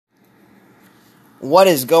What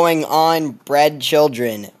is going on, bred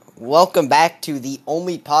children? Welcome back to the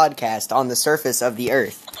only podcast on the surface of the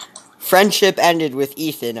earth. Friendship ended with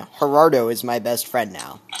Ethan. Gerardo is my best friend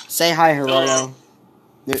now. Say hi, Gerardo.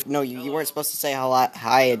 No, you weren't supposed to say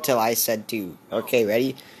hi until I said to. Okay,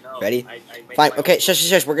 ready? Ready? Fine. Okay,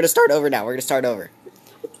 shush. We're gonna start over now.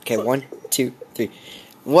 Okay, 1, 2, 3.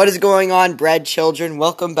 What is going on, bred children?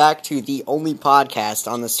 Welcome back to the only podcast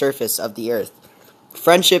on the surface of the earth.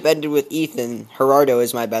 Friendship ended with Ethan. Gerardo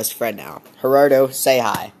is my best friend now. Gerardo, say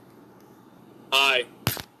hi. Hi.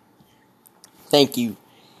 Thank you.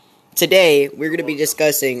 Today, we're going to be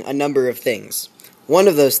discussing a number of things. One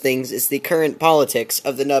of those things is the current politics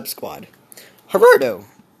of the Nub Squad. Gerardo,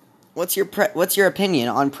 what's your opinion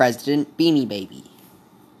on President Beanie Baby?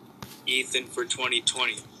 Ethan for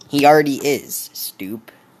 2020. He already is, stoop.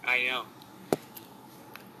 I know.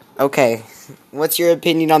 Okay, what's your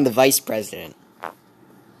opinion on the Vice President?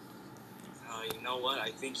 You know what?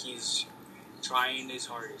 I think he's trying his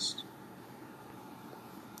hardest.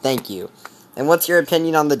 Thank you. And what's your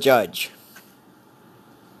opinion on the judge?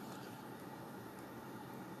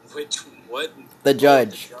 What? The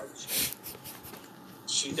judge. The judge.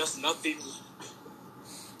 She does nothing.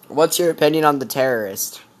 What's your opinion on the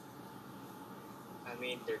terrorist? I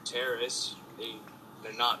mean, they're terrorists.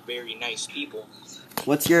 They're not very nice people.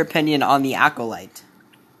 What's your opinion on the acolyte?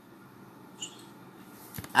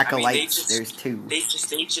 Acolytes, there's two. They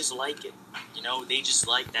just like it. You know, they just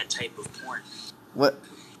like that type of porn.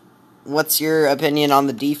 What's your opinion on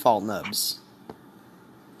the default nubs?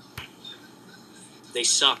 They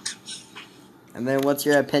suck. And then what's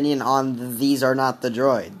your opinion on the These Are Not the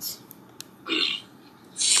Droids?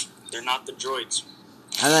 They're not the droids.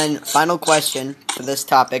 And then, final question for this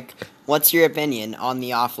topic. What's your opinion on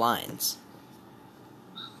the offlines?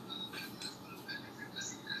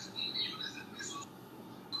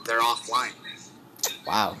 They're offline.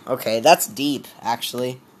 Wow. Okay, that's deep,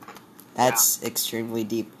 actually. That's extremely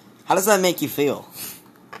deep. How does that make you feel?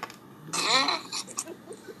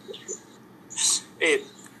 It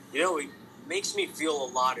makes me feel a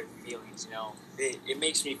lot of feelings, It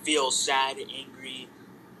makes me feel sad, angry,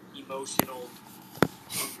 emotional,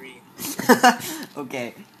 hungry.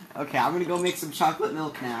 Okay, I'm gonna go make some chocolate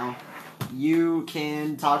milk now. You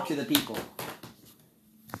can talk to the people.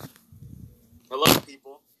 Hello,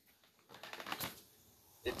 people.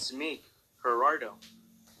 It's me, Gerardo.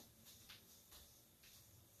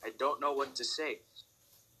 I don't know what to say.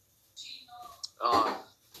 Are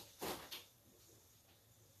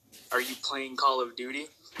you playing Call of Duty?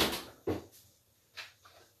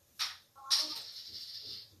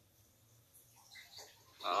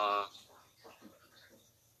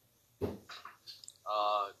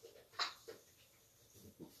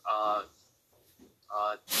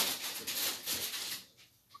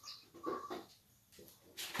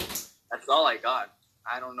 That's all I got.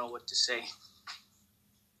 I don't know what to say.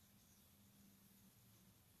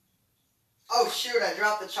 Oh shoot, I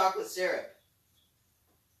dropped the chocolate syrup.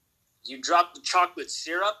 You dropped the chocolate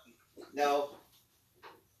syrup? No.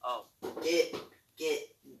 Oh. It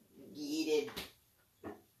yeeted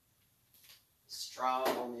straw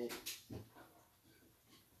on it.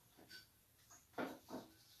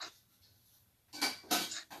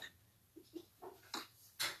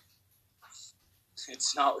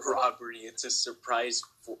 It's not robbery, it's a surprise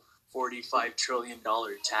 $45 trillion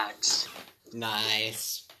tax.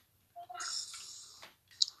 Nice.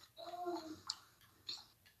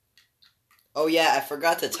 Oh yeah, I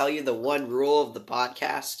forgot to tell you the one rule of the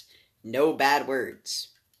podcast. No bad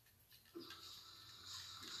words.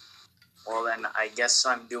 Well then, I guess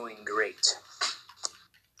I'm doing great.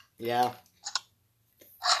 Yeah.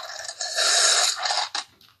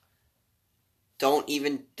 Don't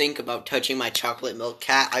even think about touching my chocolate milk,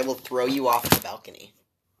 cat. I will throw you off the balcony.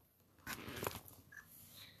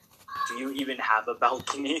 Do you even have a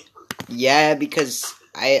balcony? Yeah, because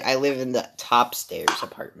I live in the top stairs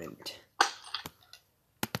apartment.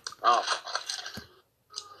 Oh.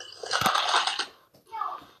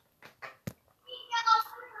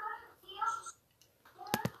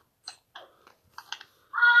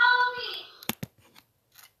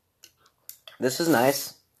 This is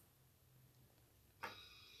nice.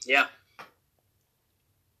 Yeah.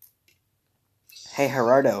 Hey,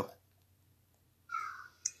 Gerardo.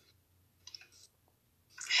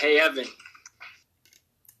 Hey, Evan.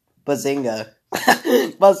 Bazinga.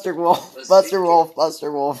 Buster Wolf. Buster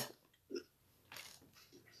Wolf.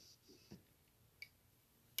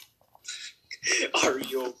 Are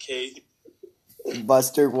you okay?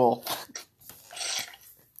 Buster Wolf.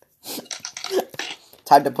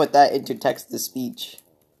 Time to put that into text-to-speech.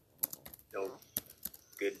 Oh,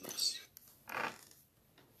 goodness.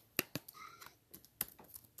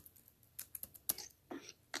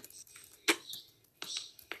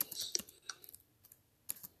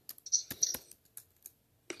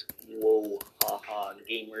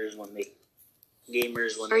 when they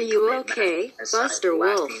Are you okay, Buster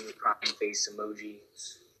Wolf? Crying face emoji.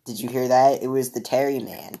 Did you hear that? It was the Terry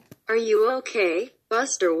man. Are you okay,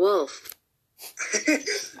 Buster Wolf?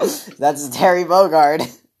 That's Terry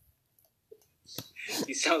Bogard.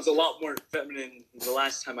 He sounds a lot more feminine than the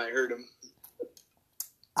last time I heard him.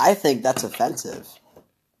 I think that's offensive.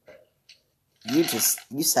 You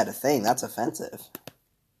said a thing. That's offensive.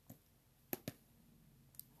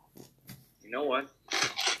 You know what?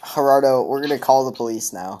 Gerardo, we're gonna call the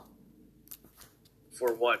police now.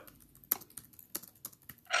 For what?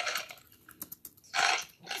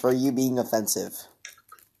 For you being offensive.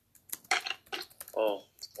 Oh,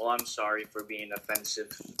 well, I'm sorry for being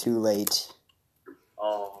offensive. Too late.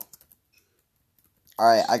 Oh.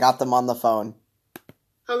 Alright, I got them on the phone.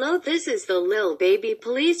 Hello, this is the Lil Baby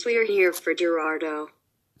Police. We are here for Gerardo.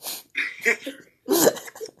 They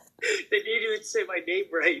didn't even say my name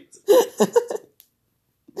right.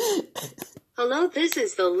 Hello, this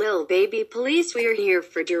is the Lil Baby Police. We are here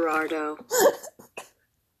for Gerardo.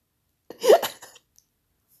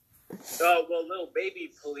 Well, Little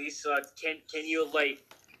Baby Police, can you,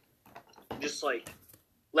 just,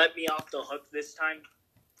 let me off the hook this time?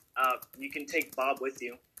 You can take Bob with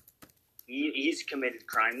you. He's committed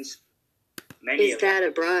crimes. Many Is that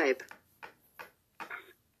a bribe?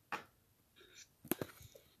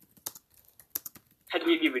 I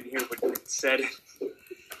didn't even hear what you said.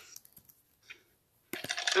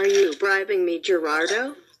 Are you bribing me,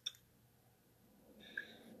 Gerardo?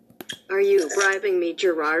 Are you bribing me,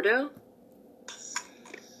 Gerardo?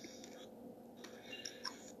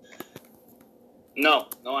 No,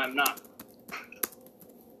 I'm not.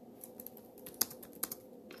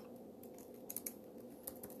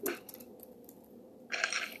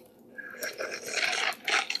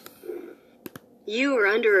 You are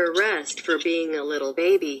under arrest for being a little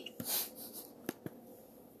baby.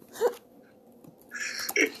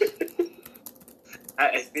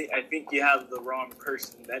 I think you have the wrong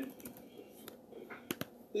person then.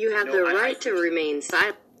 You have the right to remain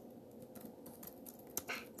silent.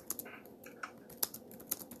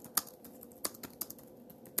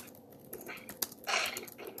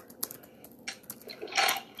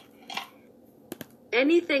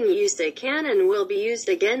 Anything you say can and will be used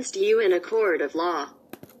against you in a court of law.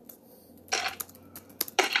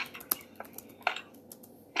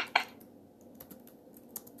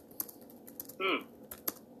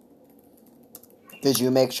 Did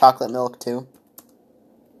you make chocolate milk too?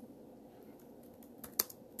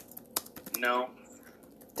 No.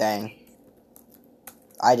 Dang.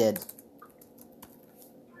 I did.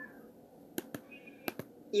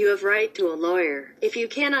 You have right to a lawyer. If you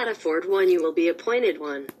cannot afford one, you will be appointed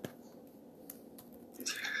one.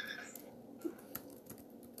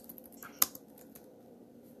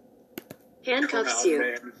 Handcuffs you.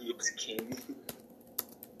 Man, he is king.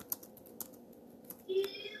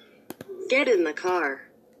 Get in the car.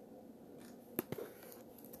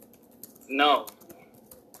 No.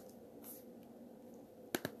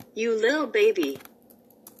 You little baby.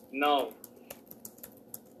 No.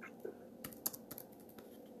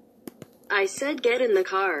 I said get in the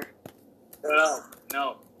car.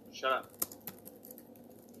 No. Shut up.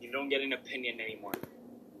 You don't get an opinion anymore.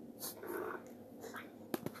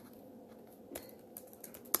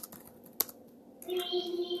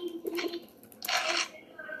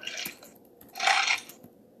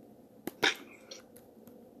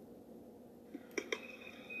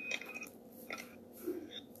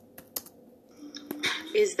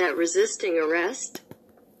 Is that resisting arrest?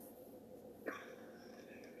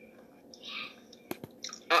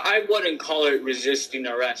 I wouldn't call it resisting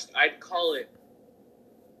arrest. I'd call it,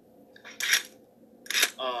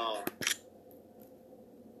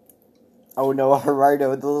 Oh no,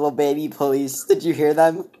 Gerardo, the little baby police. Did you hear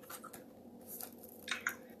them?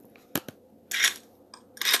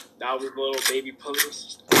 that was little baby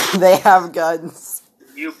police. They have guns.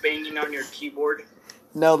 You banging on your keyboard.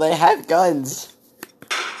 No, they have guns.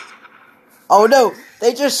 Oh no,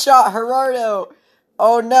 they just shot Gerardo.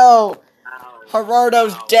 Oh no,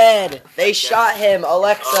 Gerardo's dead. They shot him.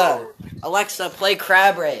 Alexa, play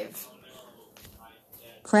Crab Rave.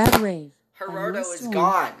 Crab Rave. Gerardo is streaming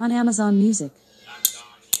gone. on Amazon Music.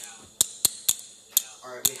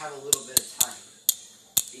 Alright, we have a little bit of time.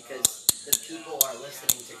 Because the people are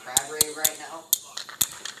listening to Crab Rave right now.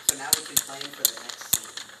 So now we can plan for the next scene.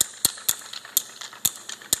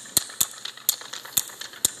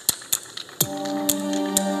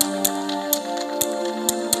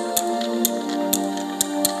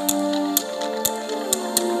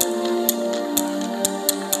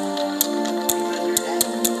 Because you're dead.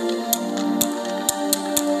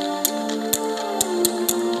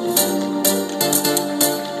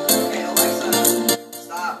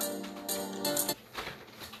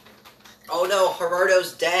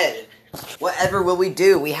 Gerardo's dead. Whatever will we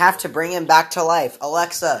do? We have to bring him back to life.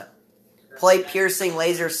 Alexa, play Piercing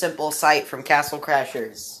Laser Simple Sight from Castle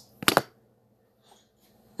Crashers.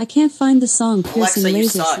 I can't find the song Piercing Alexa, you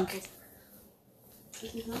Laser. suck.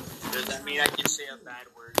 Does that mean I can say a bad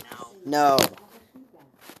word now? No.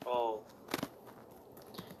 Oh.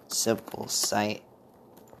 Simple Sight.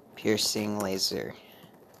 Piercing Laser.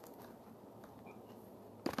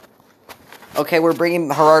 Okay, we're bringing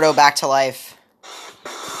Gerardo back to life.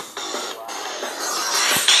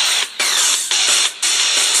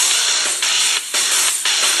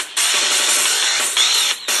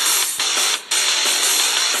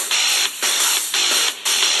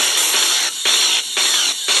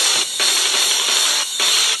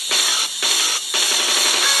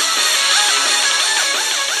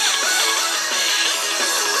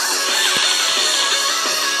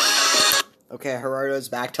 Okay, Gerardo's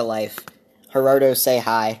back to life. Gerardo, say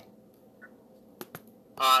hi.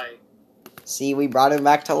 Hi. See, we brought him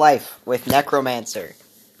back to life with Necromancer.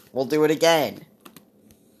 We'll do it again.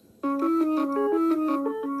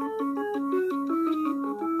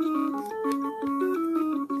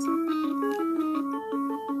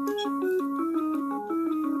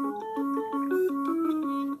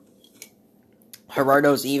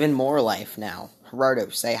 Gerardo's even more life now. Gerardo,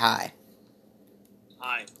 say hi.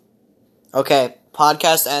 Hi. Okay,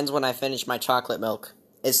 podcast ends when I finish my chocolate milk.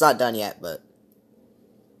 It's not done yet, but...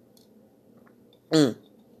 Oh.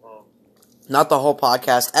 Not the whole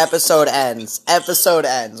podcast. Episode ends. Episode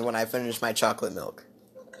ends when I finish my chocolate milk.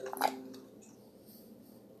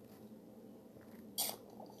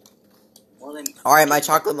 Well then. Alright, my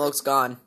chocolate milk's gone.